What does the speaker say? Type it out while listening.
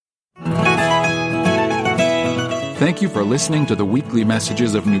Thank you for listening to the weekly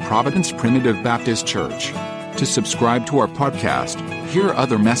messages of New Providence Primitive Baptist Church. To subscribe to our podcast, hear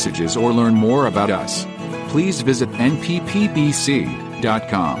other messages, or learn more about us, please visit nppbc.com.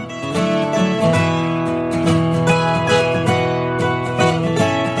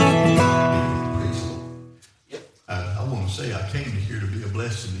 I want to say I came here to be a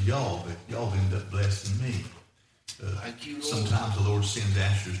blessing to y'all, but y'all ended up blessing me. Thank you, Lord. Sometimes the Lord sends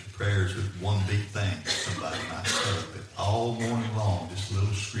answers to prayers with one big thing somebody might say, but all morning long, just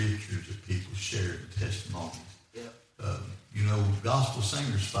little scriptures that people share and testimonies. Yep. Gospel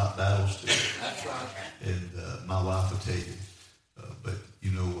singers fight battles too. That's right. And my wife will tell you.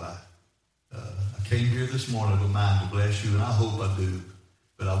 I came here this morning to mind to bless you, and I hope I do.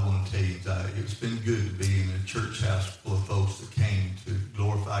 But I want to tell you that it's been good to be in a church house full of folks that came to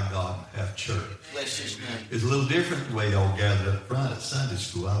glorify God and have church. Bless His name. It's a little different the way y'all gathered up front at Sunday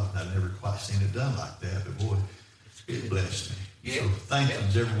school. I've never quite seen it done like that, but boy, it blessed me. Yeah. So thank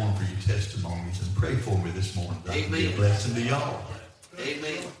you everyone for your testimonies, and pray for me this morning. That can be a Amen. blessing to y'all.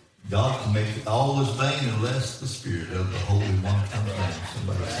 Amen. God can make all is vain unless the Spirit of the Holy One comes down.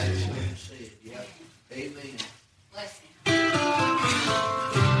 Somebody say amen. Yeah. Amen. Bless him.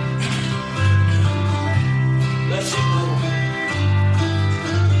 Bless Him, Lord.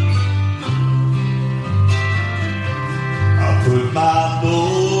 I put my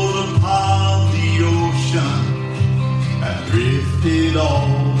boat upon the ocean and drifted all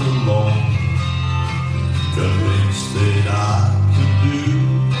along, convinced that I could do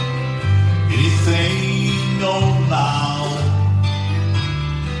anything on my own,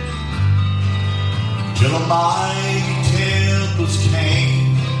 till a mighty tempest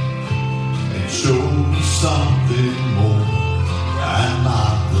came and showed me something more, and my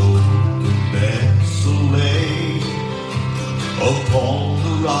broken vessel lay upon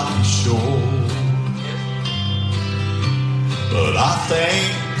the rocky shore. But I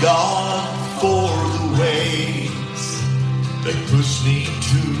thank God for the waves that pushed me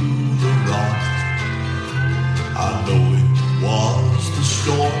to the rock. I know it was the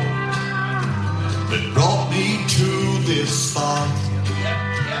storm that brought me to this spot.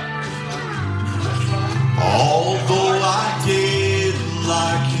 Although I didn't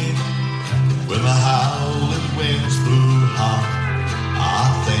like it when the howling winds blew hot, I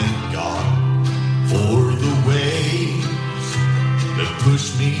thank God for the waves that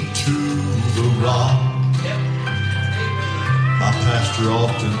pushed me to the rock. My pastor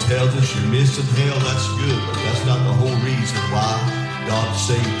often tells us you're missing hell, that's good, but that's not the whole reason why God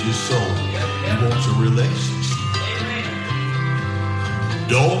saved your soul. He wants a relationship.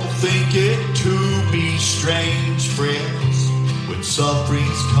 Don't think it to be strange, friends, when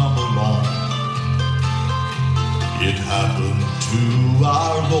sufferings come along. It happened to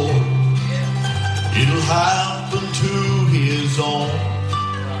our Lord. It'll happen to His own.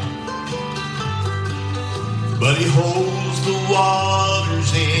 But He holds the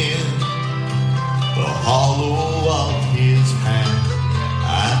waters in the hollow of His hand,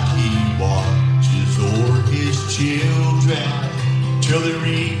 and He watches o'er His children till they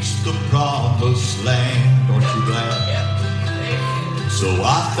reach the promised land. Aren't you glad? So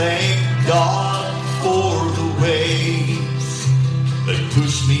I thank God for the waves that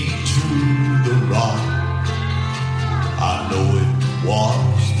push me to the rock. I know it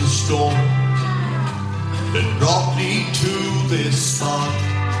was the storm that brought me to this spot.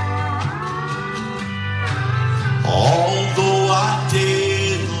 Although I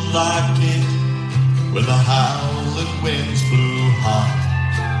didn't like it when the howling winds blew hot,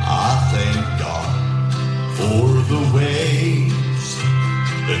 I thank God for the waves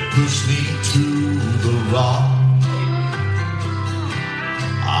that pushed me to the rock.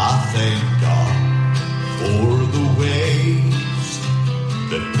 I thank God for the waves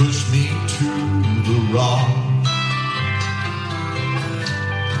that pushed me to the rock.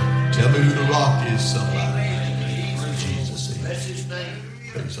 Tell me who the rock is, somebody. Jesus. Bless His name.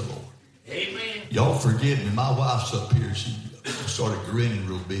 Praise the Lord. Amen. Y'all forgive me. My wife's up here. She started grinning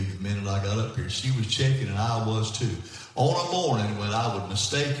real big the minute I got up here. She was checking, and I was too. On a morning when I would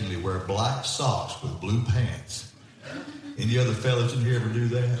mistakenly wear black socks with blue pants. Any other fellas in here ever do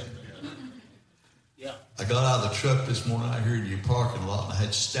that? Yeah. I got out of the truck this morning out here in your parking lot, and I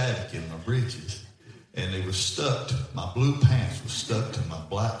had static in my britches. And they were stuck to, my blue pants were stuck to my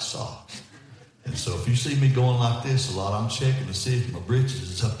black socks. And so if you see me going like this a lot, I'm checking to see if my britches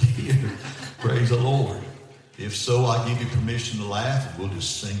is up to here. Praise the Lord. If so, I give you permission to laugh, and we'll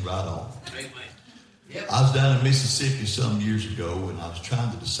just sing right on. Amen. Yep. I was down in Mississippi some years ago, and I was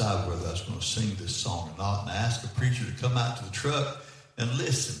trying to decide whether I was going to sing this song or not. And I asked the preacher to come out to the truck and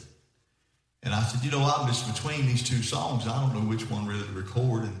listen. And And I said, I'm just between these two songs. I don't know which one really to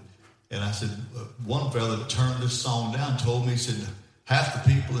record. And I said, one fella that turned this song down told me, he said, half the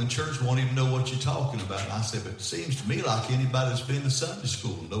people in church won't even know what you're talking about. And I said, but it seems to me like anybody that's been to Sunday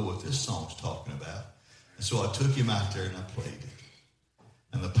school will know what this song's talking about. And so I took him out there and I played it.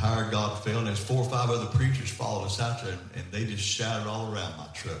 And the power of God fell. And there's 4 or 5 other preachers followed us out there. And they just shouted all around my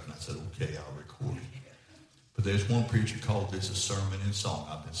truck. And I said, okay, I'll record it. But there's one preacher called this a sermon in song.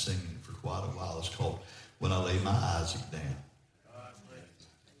 I've been singing it for quite a while. It's called When I Lay My Isaac Down.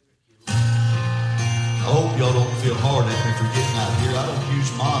 I hope y'all don't feel hard at me for getting out here. I don't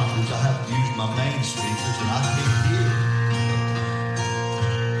use monitors. I have to use my main speakers, and I can't hear.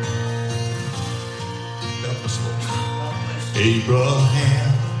 Help us, Lord.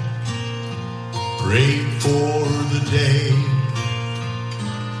 Abraham prayed for the day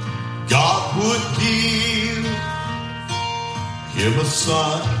God would give him a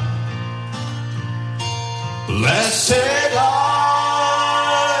son. Blessed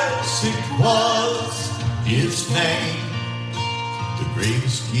Isaac was his name, the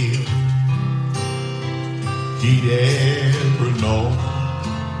greatest gift he'd ever known.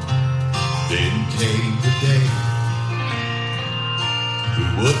 Then came the day, who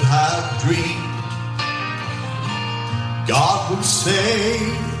would have dreamed God would say,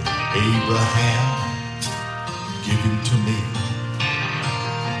 Abraham, give him to me.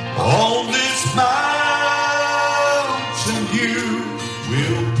 On this mountain you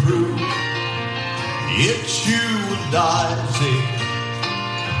will prove it's you and Isaac,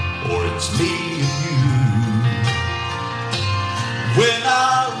 or it's me and you. When I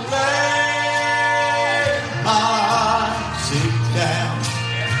lay Isaac down,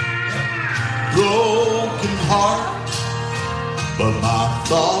 broken heart, but my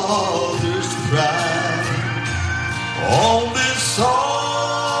father's pride, on this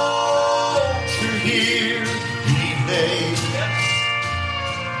altar here he made,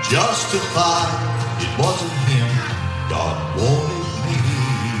 justified. It wasn't him, God wanted me.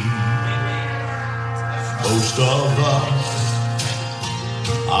 Most of us,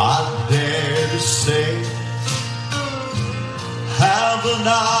 I dare to say, have an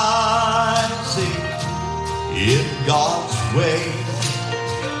Isaac in God's way.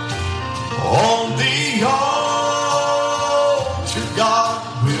 On the altar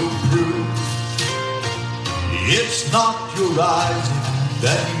God will prove it's not your Isaac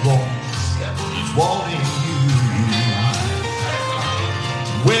that he wants. He's wanting you.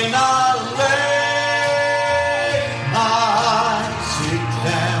 When I lay Isaac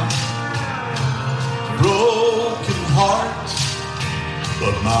down, broken heart,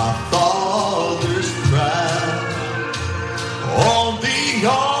 but my father's proud. On the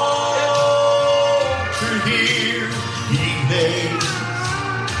altar here he made,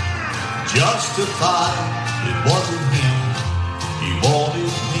 justified. It wasn't him, he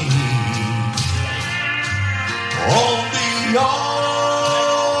wanted me. On the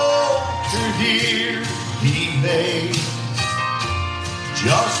altar here he made,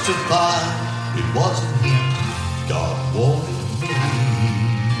 justified. It wasn't him, God wanted me.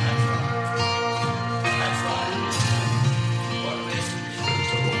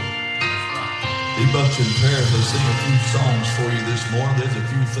 Be much in prayer. Let's sing a few songs for you this morning. There's a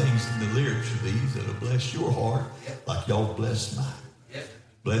few things in the lyrics of these that'll bless your heart like y'all bless mine.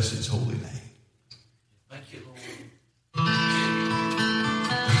 Bless his holy name. Thank you, Lord.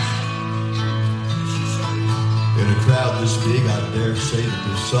 In a crowd this big, I dare say that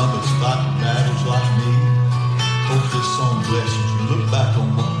there's some that's fighting battles like me. Hope this song blesses you. Look back on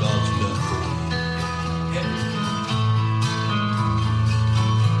what God's done for you.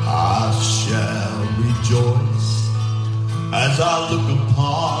 I shall rejoice as I look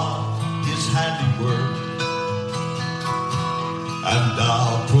upon his handiwork, and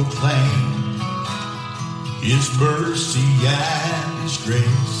I'll proclaim his mercy and his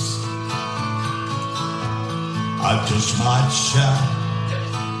grace. I just might shout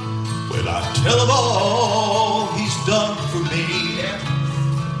when I tell of all he's done for me.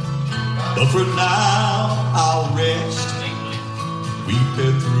 But for now I'll rest. We've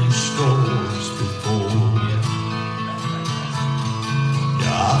been through storms before.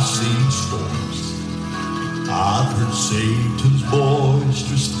 Yeah, I've seen storms. I've heard Satan's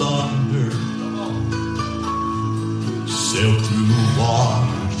boisterous thunder sail through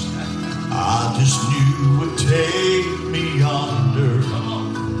waters I just knew would take me under.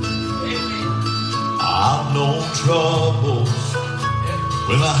 I've known troubles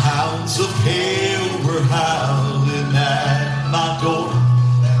when the hounds of hell were howling at my door,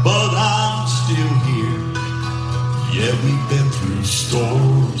 but I'm still here. Yeah, we've been through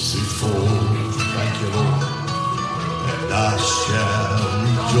storms before. you, Lord. And I shall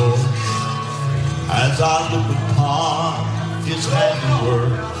rejoice as I look upon his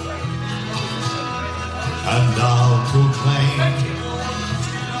handiwork, and I'll proclaim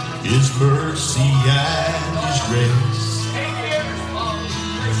his mercy and his grace.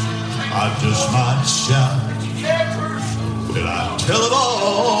 I just might shout when I tell it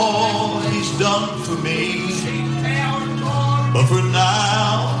all he's done for me. But for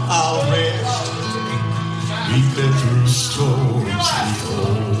now I'll rest. We've been through storms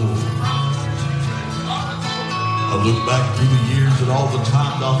before. I look back through the years at all the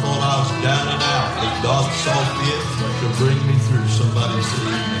times I thought I was down and out, but God saw fit to bring me through. Somebody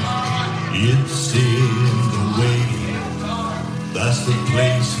said, it's in the way. That's the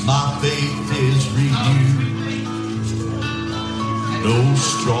place my faith is renewed. No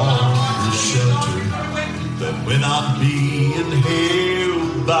stronger shelter than when I'm being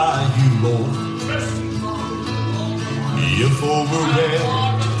held by you, Lord. If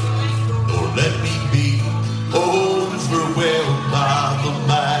overwhelmed, or let me be overwhelmed by the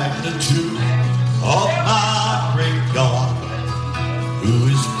magnitude of my great God, who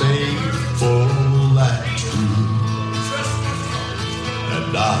is faithful and true.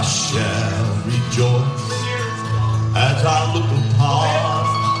 And I shall rejoice as I look upon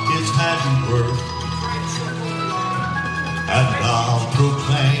his handiwork, and I'll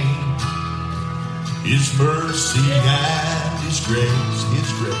proclaim his mercy and his grace,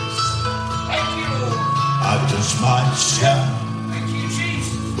 his grace. I just might shout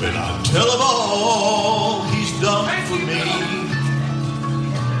when I tell him all he's done for me.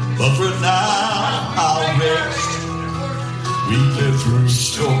 But for now I'll rest. We've been through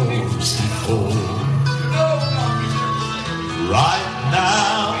storms before. Right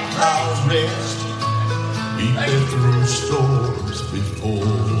now I'll rest. We've been through storms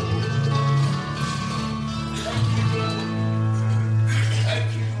before.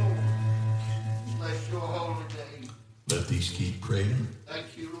 Let these keep praying.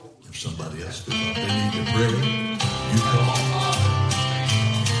 Thank you, Lord. If somebody else feels like they need to pray, you come on.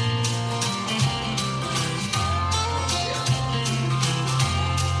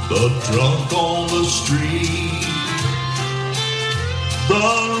 The drunk on the street, the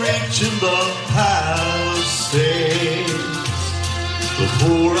rich in the palaces, the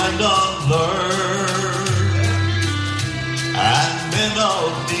poor and unlearned, and men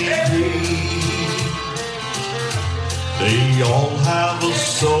of degree. They all have a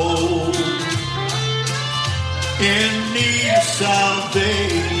soul in need of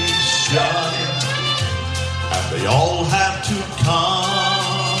salvation, and they all have to come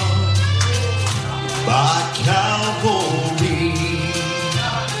by Calvary.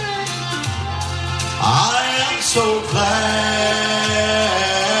 I am so glad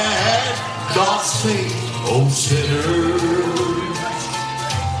God saved, oh sinners.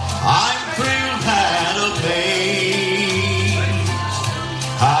 I'm thrilled and amazed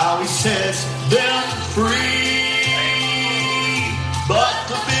how he sets them free. But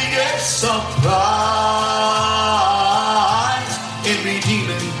the biggest surprise in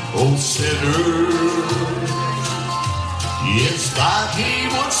redeeming, oh sinners, is that he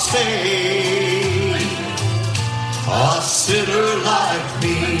would save a sinner like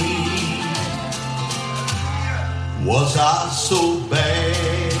me. Was I so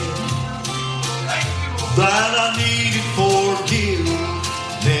bad that I needed forgiveness?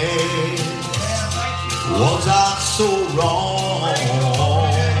 Was I so wrong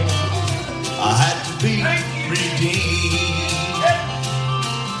I had to be redeemed?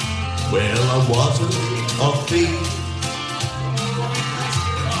 Well, I wasn't a thief,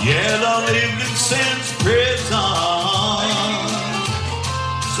 yet I lived in sin's prison.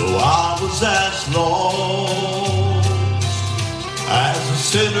 So I was as lost as a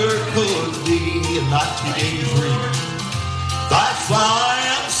sinner could be in 1983. That's why I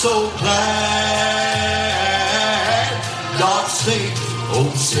am so glad God saved,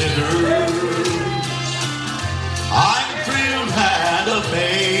 oh sinners. I'm thrilled and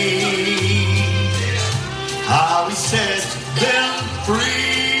amazed how he sets them free.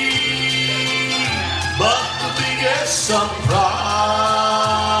 But the biggest surprise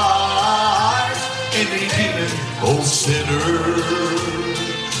in redeeming, oh sinners,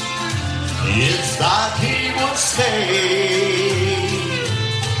 is that he would save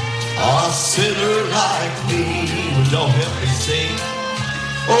a sinner like me. Would y'all help me sing?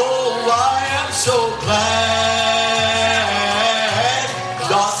 Oh, I am so glad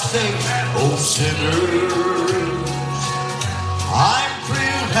God saved, oh sinners. I'm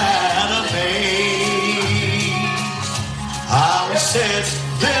thrilled and amazed how he sets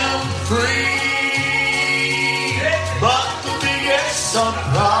them free.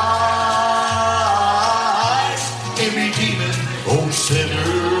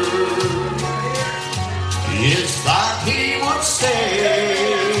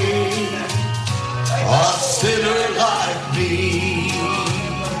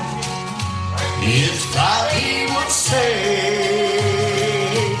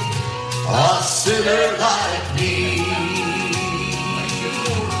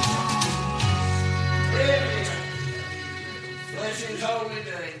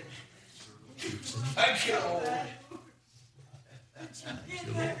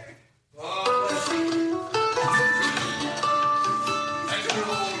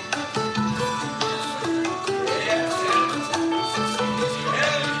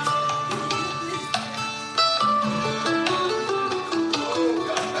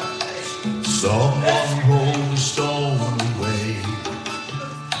 Someone rolled a stone away.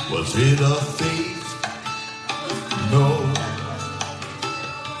 Was it a thief? No,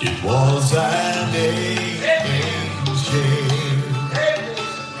 it was an angel.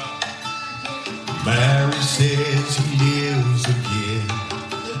 Mary says he lives again.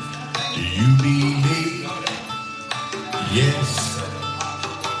 Do you believe? Yes,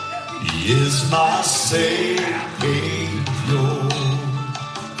 he is my Savior.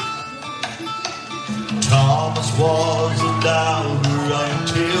 Thomas was a doubter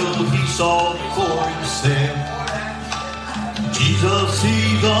until he saw for himself. Jesus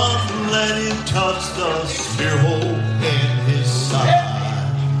even let him touch the spear hole in his side.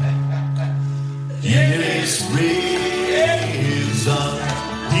 He is risen.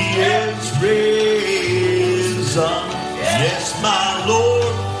 He is risen. Yes, my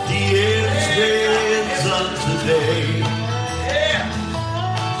Lord, he is risen today.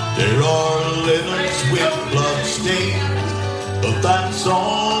 There are linens with blood stains, but that's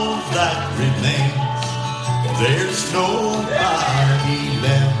all that remains. There's nobody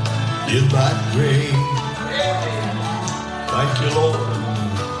left in that grave. Thank you, Lord.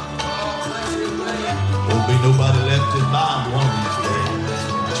 Won't be nobody left in mine one of these days.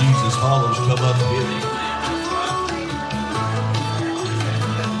 Jesus Hollows come up here.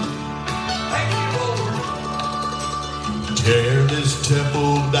 Tear this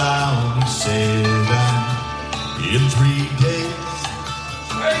temple down, he said, and in 3 days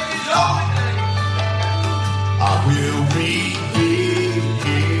I will rebuild it.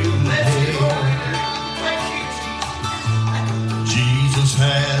 Jesus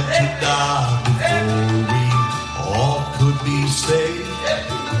had to die before we all could be saved.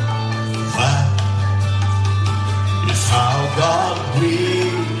 That is how God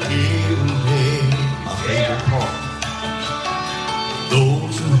will it. My favorite part.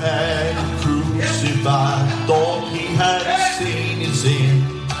 Those who had him crucified thought he had seen his end.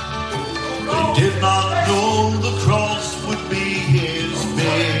 They did not know the cross would be his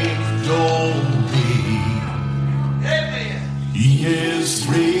victory. He is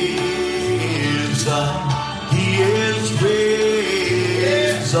risen. He is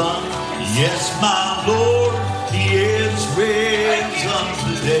risen. Yes, my Lord, he is risen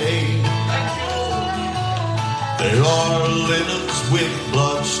today. There are linens with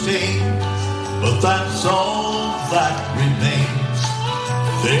blood stains, but that's all that remains.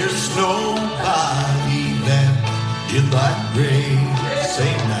 There's nobody left in that grave.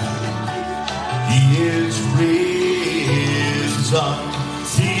 Say now, he is risen.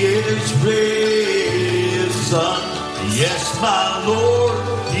 He is risen. Yes, my Lord,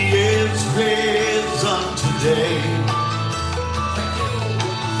 he is risen today.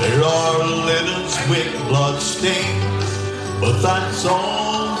 There are linens with blood stains, but that's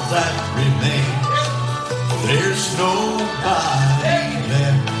all that remains. There's nobody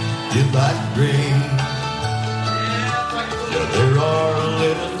left in that grave. Yeah, there are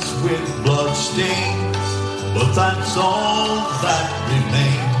linens with blood stains, but that's all that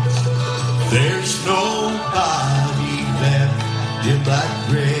remains. There's nobody left in that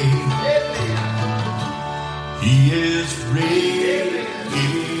grave. He is risen.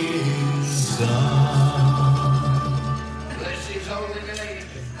 Bless his holy name.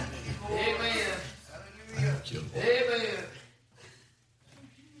 Amen. Amen.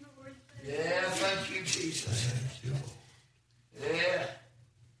 Yeah, thank you, Jesus. Yeah.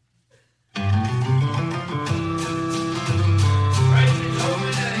 Praise his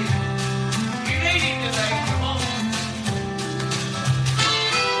holy name. You need him today. Come on.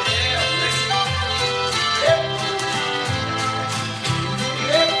 Yeah, listen. Yep.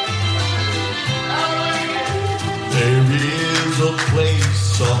 There is a place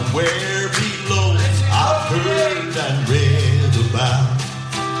somewhere below I've heard and read about.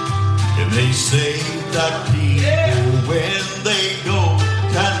 And they say that people, when they go,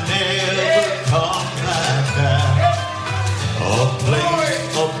 can never come back out. A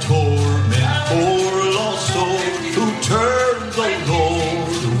place of torment for lost souls who turn the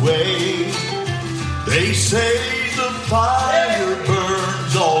Lord away. They say the fire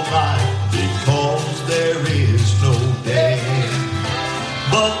burns all night because there is no day.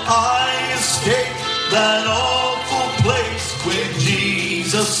 But I escaped that awful place when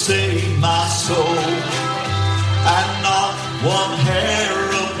Jesus saved my soul. And not one hair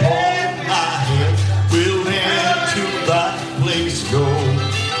upon my head will into that place go.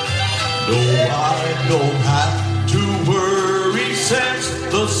 No, I don't have to worry since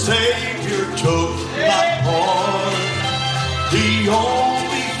the Savior took my part. The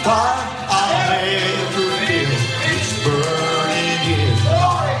only fire I'll ever feel is burning in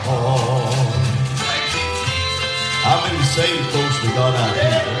my heart. saved folks we got out here.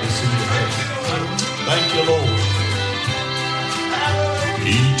 Let me see your hand. Thank you, Lord.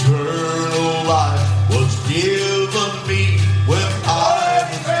 Eternal life was given me when I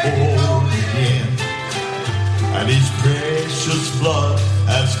was born again, and His precious blood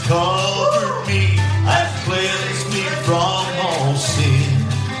has covered me and cleansed me from all sin.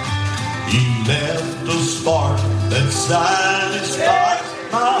 He left a spark that satisfies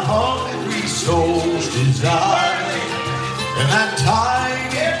my hungry soul's desire, and that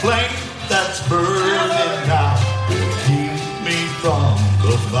tiny flame that's burning now will keep me from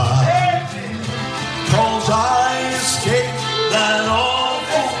the fire. 'Cause I escaped that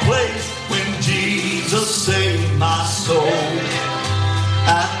awful place when Jesus saved my soul,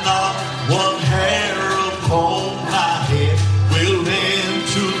 and not one hair upon my head will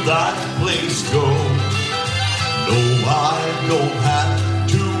into that place go. No, I don't have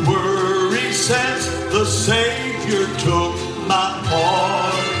to worry since the Savior took my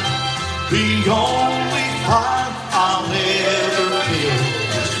part. The only fire I'll ever feel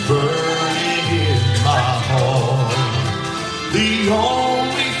is burning in my heart. The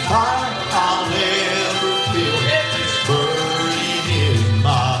only fire I'll ever feel is burning in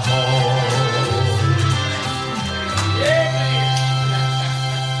my heart.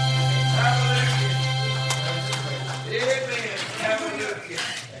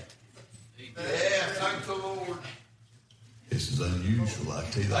 Yeah, thank the Lord. This is unusual. I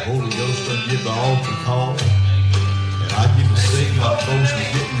tell you, the Holy Ghost doesn't give the altar call, and I get to sing like folks are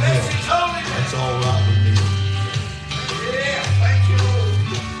getting help. That's all right with me. Yeah, thank you, Lord.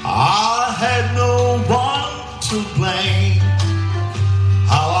 I had no one to blame.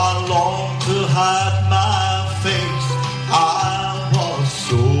 How I longed to hide my face. I was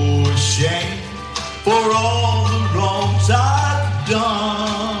so ashamed for all the wrongs I'd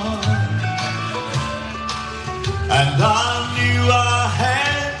done, and I knew I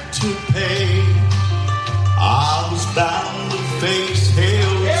had to pay. I was bound to face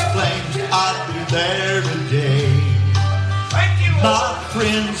hell's flames. I'd be there today. Thank you, Lord. My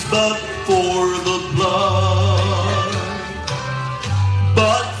friends, but for the blood,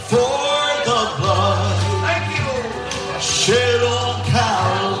 but for the blood Thank you, Lord. shed on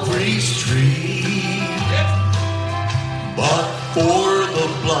Calvary's tree, but for the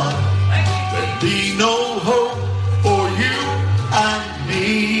blood Thank you, there'd be no hope for you and me.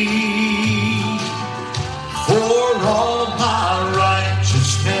 For all my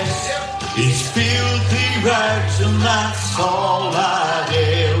righteousness is filthy rags, and that's all I'd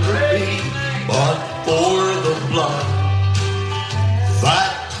ever be. But for the blood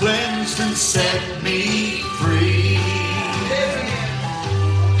that cleansed and set me free.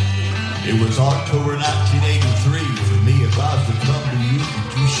 It was October 1983 for me. If I was to come to you,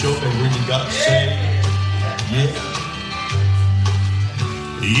 could you show me where you got saved? Yeah.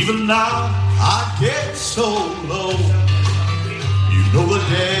 Even now I get so low. You know the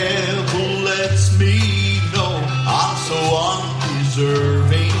devil lets me know I'm so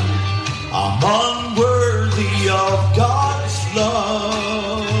undeserving. I'm unworthy of God's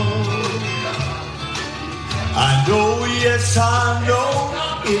love. I know, yes, I know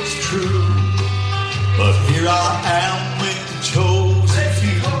it's true, but here I am with the chosen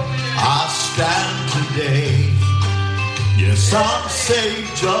few. I stand today. Yes, I'm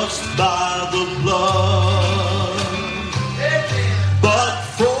saved just by the blood, but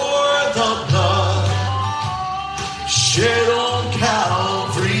for the blood shed on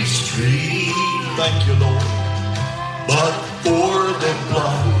Calvary's tree. Thank you, Lord. But for the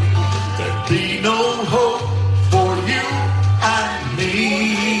blood there'd be no hope for you and me.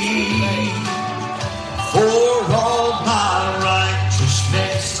 For all my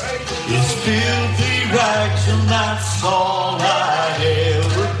righteousness is filthy rags, and that's all I'd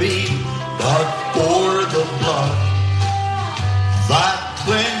ever be. But for the blood that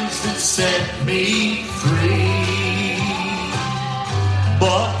cleansed and set me free.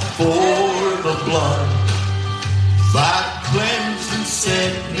 But for the blood that cleansed and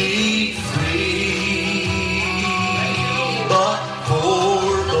set me free. But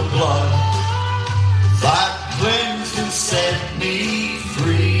for the blood that cleansed and set me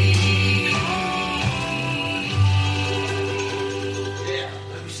free. Yeah,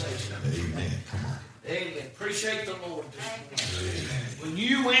 let me say something. Amen. Come on. Amen. Appreciate the Lord this morning. When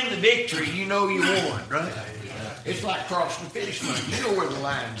you win the victory, you know you won, right? It's like crossing the finish line. You know where the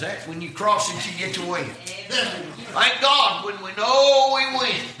line's at. When you cross it, you get to win. Thank God when we know we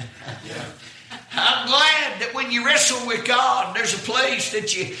win. I'm glad that when you wrestle with God, there's a place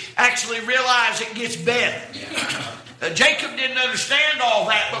that you actually realize it gets better. Jacob didn't understand all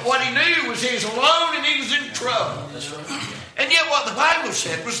that, but what he knew was he was alone and he was in trouble. And yet what the Bible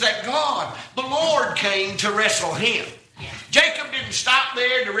said was that God, the Lord, came to wrestle him. Jacob didn't stop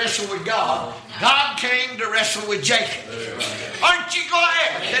there to wrestle with God. God came to wrestle with Jacob. Aren't you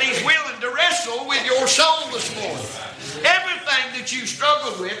glad that he's willing to wrestle with your soul this morning? Everything that you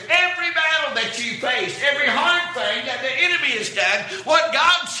struggled with, every battle that you faced, every hard thing that the enemy has done, what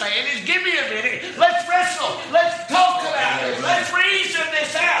God's saying is, give me a minute, let's wrestle, let's talk about it, let's reason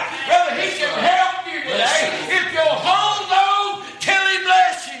this out. Brother, he can help you today if you'll hold on till he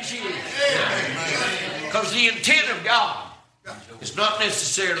blesses you. Because the intent of God is not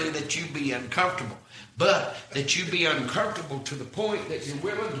necessarily that you be uncomfortable, but that you be uncomfortable to the point that you're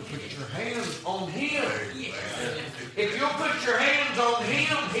willing to put your hands on him. If you'll put your hands on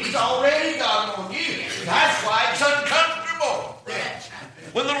him, he's already got on you. That's why it's uncomfortable.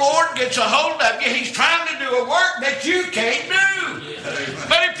 When the Lord gets a hold of you, he's trying to do a work that you can't do.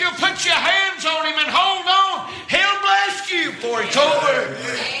 But if you'll put your hands on him and hold on, he'll bless you before it's over.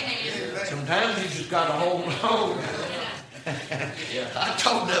 Sometimes you just got to hold on. I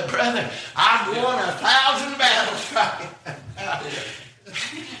told the brother, I've won 1,000 battles, right?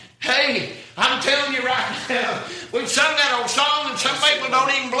 Hey, I'm telling you right now, we've sung that old song and some people don't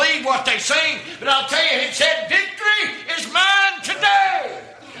even believe what they sing, but I'll tell you, it said, victory is mine today.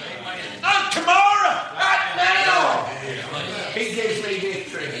 Not tomorrow, right now. He gives me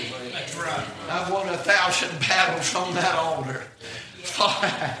victory. That's right. I've won 1,000 battles on that altar.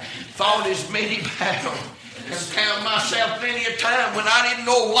 Fought as many battles. And found myself many a time when I didn't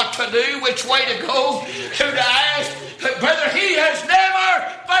know what to do, which way to go, who to ask. But brother, he has never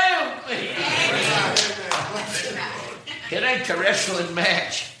failed me. It ain't the wrestling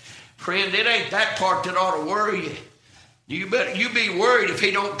match. Friend, it ain't that part that ought to worry you. You be worried if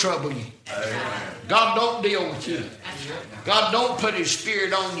he don't trouble you. God don't deal with you. God don't put his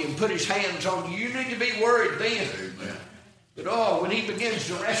spirit on you and put his hands on you. You need to be worried then. But when he begins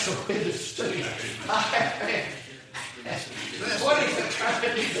to wrestle with us too, what is he trying to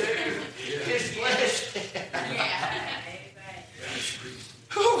do? His blessing.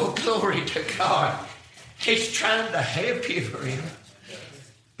 Oh, glory to God. He's trying to help you, friend.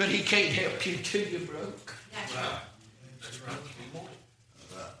 But he can't help you till you're broke. That's right.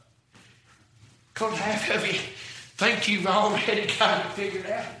 Because half of you think you've already got it figured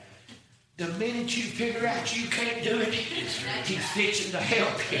out. The minute you figure out you can't do it, he's fixing to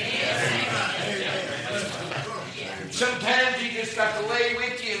help you. Sometimes you just got to lay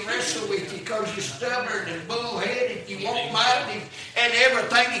with you and wrestle with you because you're stubborn and bullheaded. You won't mind him. And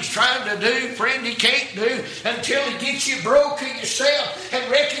everything he's trying to do, friend, he can't do until he gets you broke in yourself and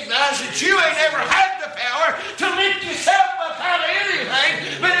recognize that you ain't ever had the power to lift yourself up out of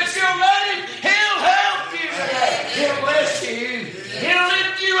anything. But if you'll let him, he'll help you today. He'll bless you. He'll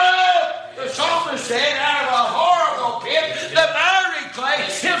lift you up. The psalmist said, out of a horrible pit, the miry clay,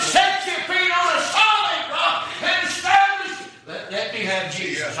 he'll set your feet on a solid rock and establish. Let me have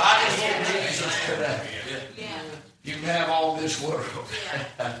Jesus. I just want Jesus today. You can have all this world.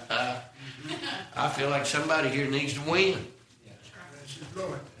 I feel like somebody here needs to win.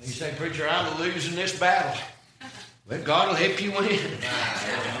 You say, preacher, I'm losing this battle. Well, God will help you win.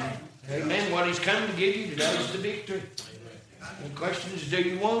 Amen. What he's come to give you today is the victory. The question is, do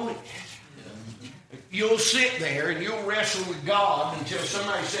you want it? You'll sit there and you'll wrestle with God until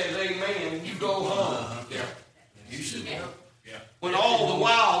somebody says amen and you go home. You sit down. When all the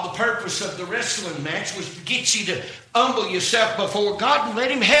while the purpose of the wrestling match was to get you to humble yourself before God and let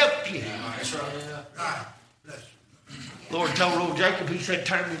him help you. That's right. Lord told old Jacob, he said,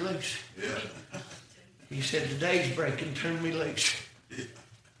 turn me loose. He said, the day's breaking, turn me loose.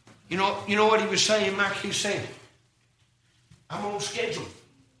 You know what he was saying, Mike? He was saying, I'm on schedule.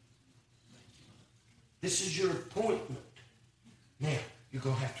 This is your appointment. Now, you're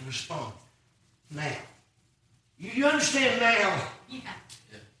going to have to respond. Now. You understand now? Yeah.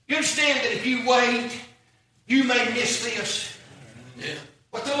 You understand that if you wait, you may miss this. Yeah.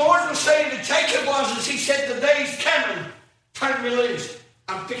 What the Lord was saying to Jacob was, he said, the day's coming. Turn me loose.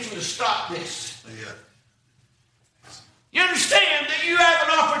 I'm fixing to stop this. Yeah. You understand that you have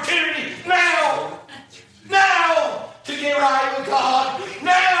an opportunity now to get right with God.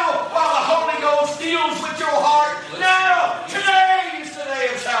 Now, while the Holy Ghost deals with your heart. Now, today is the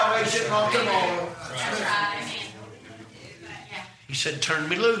day of salvation, not tomorrow. That's right. He said, turn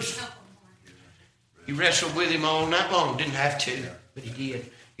me loose. He wrestled with him all night long. Didn't have to, but he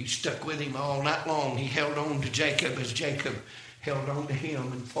did. He stuck with him all night long. He held on to Jacob as Jacob held on to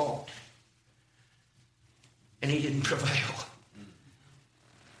him and fought. And he didn't prevail.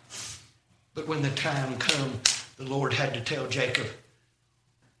 But when the time come, the Lord had to tell Jacob,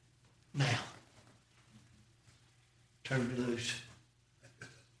 now, turn me loose.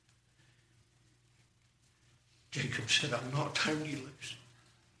 Jacob said, I'm not turning you loose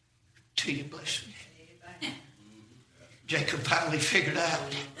till you bless me. Jacob finally figured out,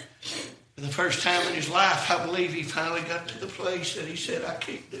 for the first time in his life, I believe he finally got to the place that he said, I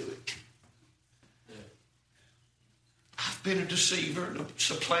can't do it. I've been a deceiver and a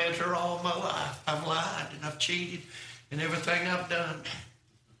supplanter all my life. I've lied and I've cheated in everything I've done.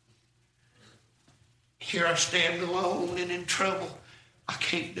 Here I stand alone and in trouble. I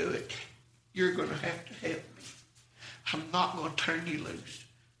can't do it. You're going to have to help me. I'm not going to turn you loose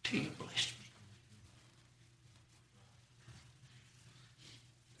till you bless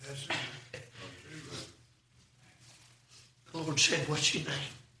me. The Lord said, what's your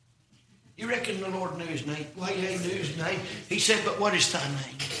name? You reckon the Lord knew his name? Well, he knew his name. He said, but what is thy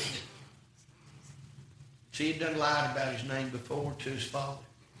name? See, he'd done lied about his name before to his father.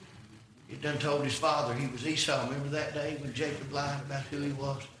 He'd done told his father he was Esau. Remember that day when Jacob lied about who he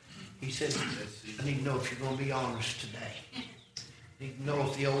was? He said, I need to know if you're going to be honest today. I need to know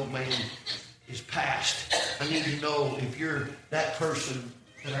if the old man is past. I need to know if you're that person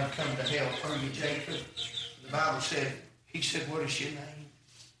that I've come to help. Are you Jacob? The Bible said, he said, what is your name?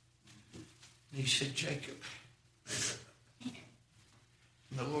 And he said, Jacob.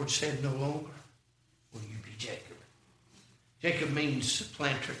 And the Lord said, no longer will you be Jacob. Jacob means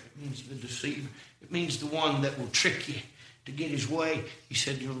supplanter. It means the deceiver. It means the one that will trick you to get his way. He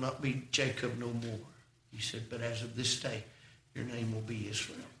said, you'll not be Jacob no more. He said, but as of this day, your name will be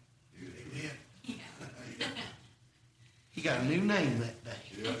Israel. Amen. He got a new name that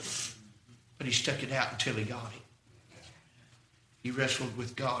day. But he stuck it out until he got it. He wrestled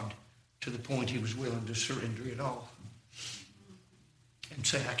with God to the point he was willing to surrender it all. And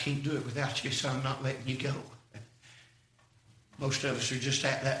say, I can't do it without you, so I'm not letting you go. Most of us are just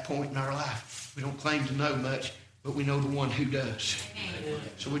at that point in our life. We don't claim to know much, but we know the one who does.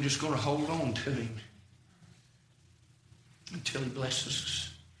 So we're just going to hold on to him until he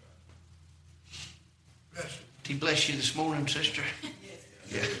blesses us. Did he bless you this morning, sister?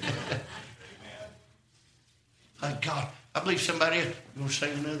 Yeah. Thank God. I believe somebody else. You want to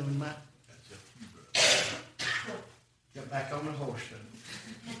sing another one, Mike? Get back on the horse.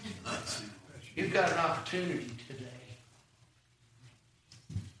 You've got an opportunity today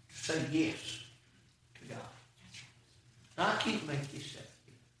to say yes to God. Now, I can't make you say it.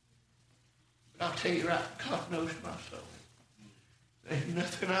 But I'll tell you right, God knows my soul. There's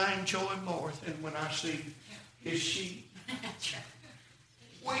nothing I enjoy more than when I see his sheep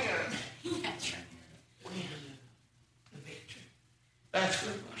win the victory. That's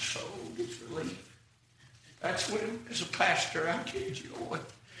when my soul gets relief. That's when, as a pastor, I get joy.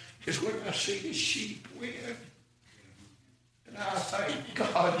 Is when I see his sheep win. And I thank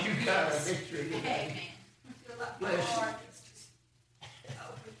God you got a victory today. Bless you.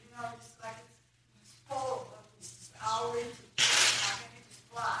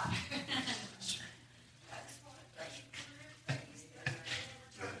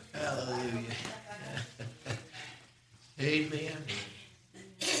 Hallelujah. Amen.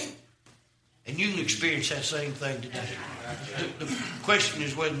 And you can experience that same thing today. The question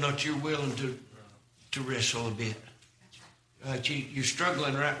is whether or not you're willing to wrestle a bit. You're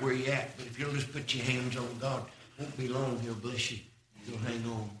struggling right where you're at, but if you'll just put your hands on God, it won't be long, he'll bless you. You'll hang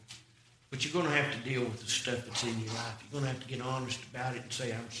on. But you're going to have to deal with the stuff that's in your life. You're going to have to get honest about it and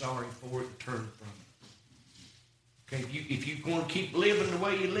say, I'm sorry for it, and turn from it. Okay, if you're going to keep living the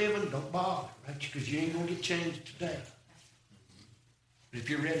way you're living, don't bother, right? Because you ain't going to get changed today. But if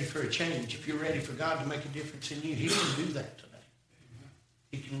you're ready for a change, if you're ready for God to make a difference in you, he can do that today.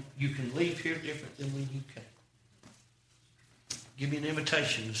 You can leave here different than when you came. Give me an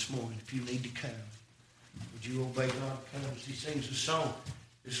invitation this morning if you need to come. Would you obey God? Come as he sings a song.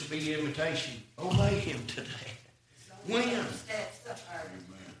 This will be your invitation. Obey him today. When? It's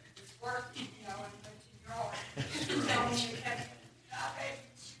working, you know, but you're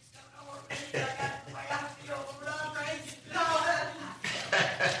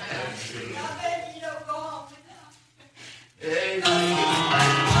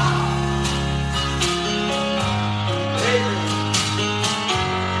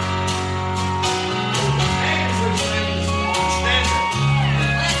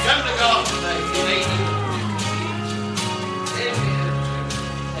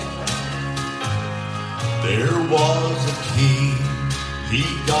There was a king, he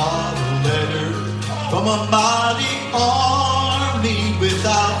got a letter from a mighty army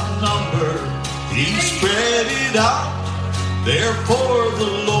without number. He spread it out there for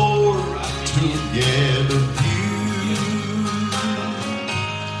the Lord to get a view.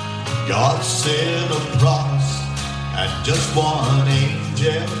 God sent a promise and just one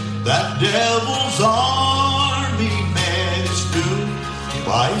angel, that devil's army met its doom.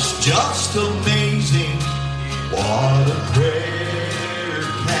 Why, it's just amazing what a prayer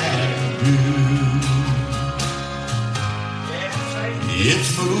can do.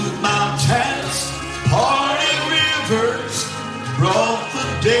 It's moved mountains, parting rivers, brought the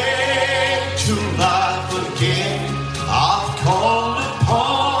dead to life again. I've called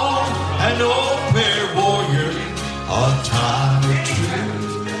upon an old prayer warrior a time or two.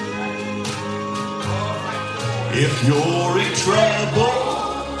 If you're in trouble,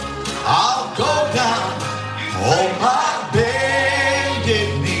 I'll go down on my bended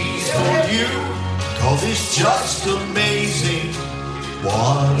knees for you, 'cause it's just amazing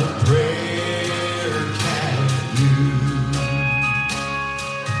what a prayer can do.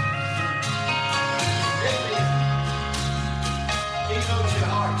 He knows your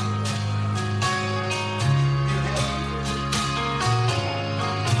heart.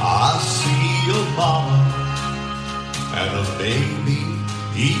 I see a mama and a baby,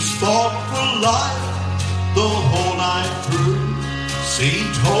 each fought for life the whole night through.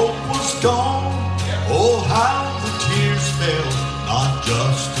 Seemed hope was gone, oh how the tears fell, not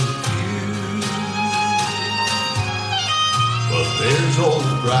just a few. But there's old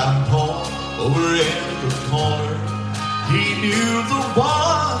Grandpa over in the corner, he knew the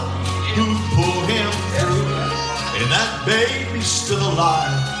one who'd pull him through, and that baby's still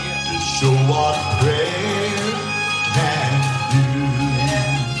alive to show what prayer can do.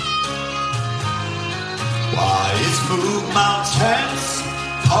 Why, it's moved mountains,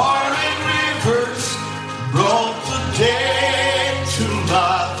 parting rivers, brought the dead to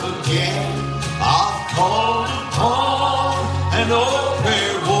life again. I've called upon an old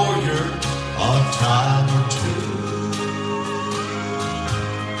prayer warrior a time or two.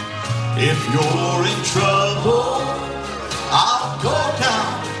 If you're in trouble, I'll go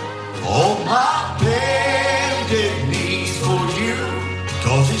down on my bended knees for you,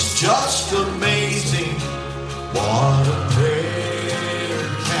 'cause it's just amazing what a prayer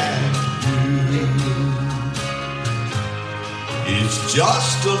can do. It's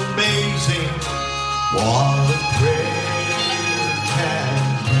just amazing what a prayer can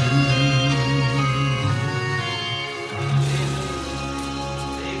do.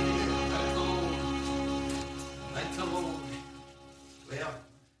 Thank the Lord. Well,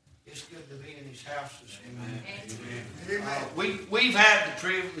 it's good to be in His house this morning. We've had the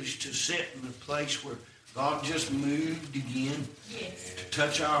privilege to sit in a place where God just moved again to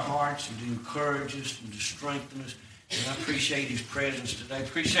touch our hearts and to encourage us and to strengthen us. And I appreciate His presence today. I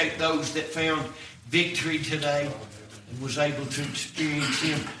appreciate those that found victory today and was able to experience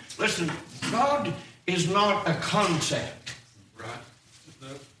Him. Listen, God is not a concept. Right.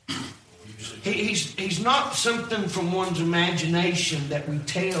 He's not something from one's imagination that we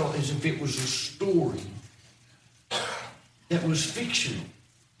tell as if it was a story that was fictional.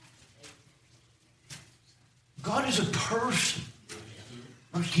 God is a person,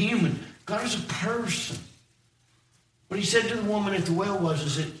 not human. God is a person. What He said to the woman at the well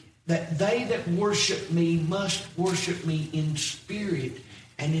was that they that worship me must worship me in spirit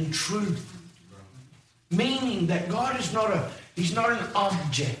and in truth. Meaning that God is He's not an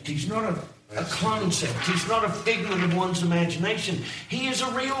object. He's not a concept. He's not a figment of one's imagination. He is a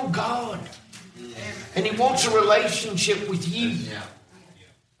real God. And He wants a relationship with you.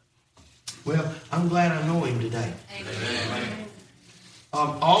 Well, I'm glad I know Him today. Amen.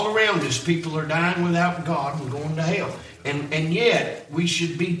 All around us, people are dying without God and going to hell. And yet, we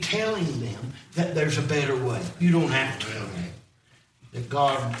should be telling them that there's a better way. You don't have to tell them that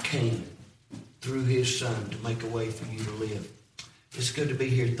God came through His Son to make a way for you to live. It's good to be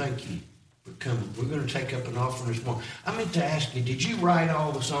here. Thank you for coming. We're going to take up an offering this morning. I meant to ask you, did you write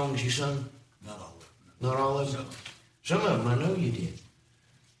all the songs you sung? Not all of them. Not all of them? Some of them I know you did.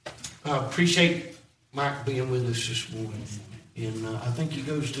 I appreciate Mike being with us this morning. And I think he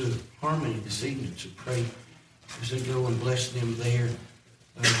goes to Harmony this evening, so pray as they go and bless them there.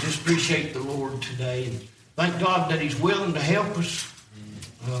 Just appreciate the Lord today. And thank God that He's willing to help us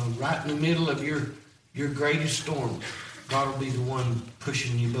right in the middle of your greatest storm. God will be the one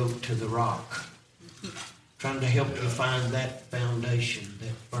pushing your boat to the rock, trying to help you find that foundation,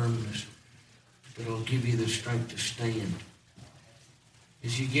 that firmness that will give you the strength to stand.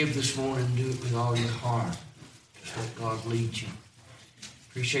 As you give this morning, do it with all your heart. Just let God lead you.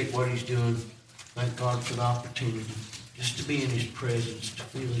 Appreciate what He's doing. Thank God for the opportunity just to be in His presence, to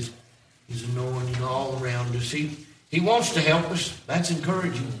feel His anointing all around us. He wants to help us. That's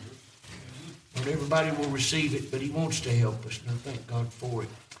encouraging. Not everybody will receive it, but He wants to help us, and I thank God for it.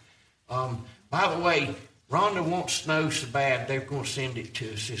 By the way, Rhonda wants snow so bad they're going to send it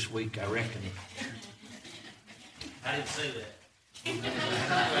to us this week, I reckon. I didn't say that. Did I?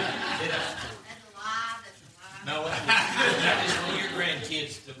 That's a lie. No, that is one of your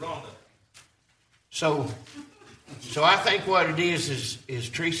grandkids to Rhonda. So I think what it is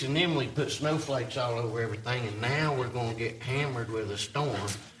Teresa and Emily put snowflakes all over everything, and now we're going to get hammered with a storm.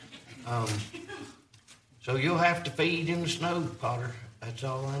 So you'll have to feed in the snow, Potter. That's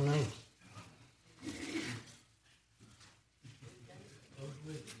all I know.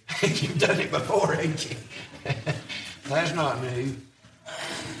 You've done it before, ain't you? That's not new.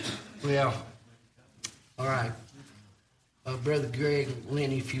 Well, all right. Brother Greg and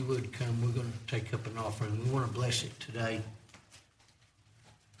Lenny, if you would come, we're going to take up an offering. We want to bless it today.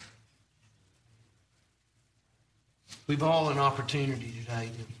 We've all an opportunity today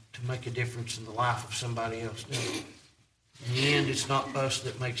to make a difference in the life of somebody else. In the end, it's not us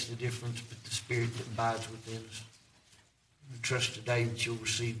that makes the difference, but the Spirit that abides within us. We trust today that you'll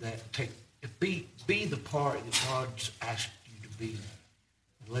receive that. Be the part that God's asked you to be.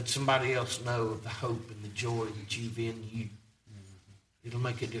 And let somebody else know of the hope and the joy that you've in you. It'll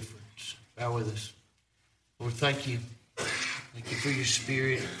make a difference. Bow with us. Lord, thank you. Thank you for your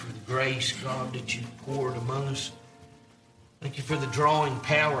Spirit, for the grace, God, that you've poured among us. Thank you for the drawing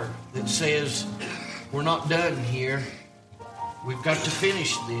power that says we're not done here. We've got to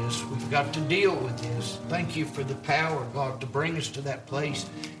finish this. We've got to deal with this. Thank you for the power, God, to bring us to that place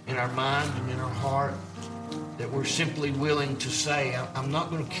in our mind and in our heart that we're simply willing to say, I'm not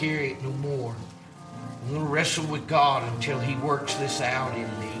going to carry it no more. I'm going to wrestle with God until he works this out in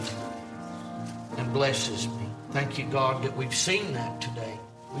me and blesses me. Thank you, God, that we've seen that today.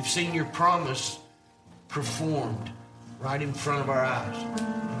 We've seen your promise performed right in front of our eyes.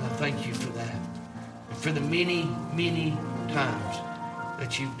 And I thank you for that. And for the many, many times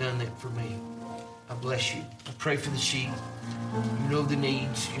that you've done that for me. I bless you. I pray for the sheep. You know the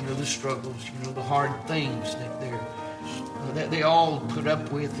needs. You know the struggles. You know the hard things that they all put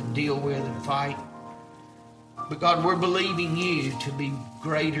up with and deal with and fight. But God, we're believing you to be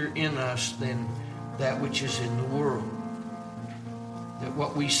greater in us than that which is in the world. That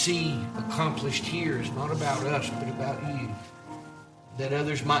what we see accomplished here is not about us, but about you. That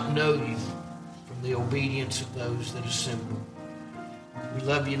others might know you from the obedience of those that assemble. We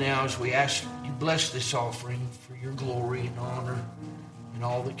love you now as we ask you bless this offering for your glory and honor and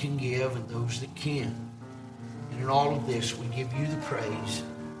all that can give and those that can. And in all of this, we give you the praise,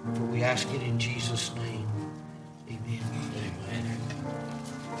 for we ask it in Jesus' name. Amen.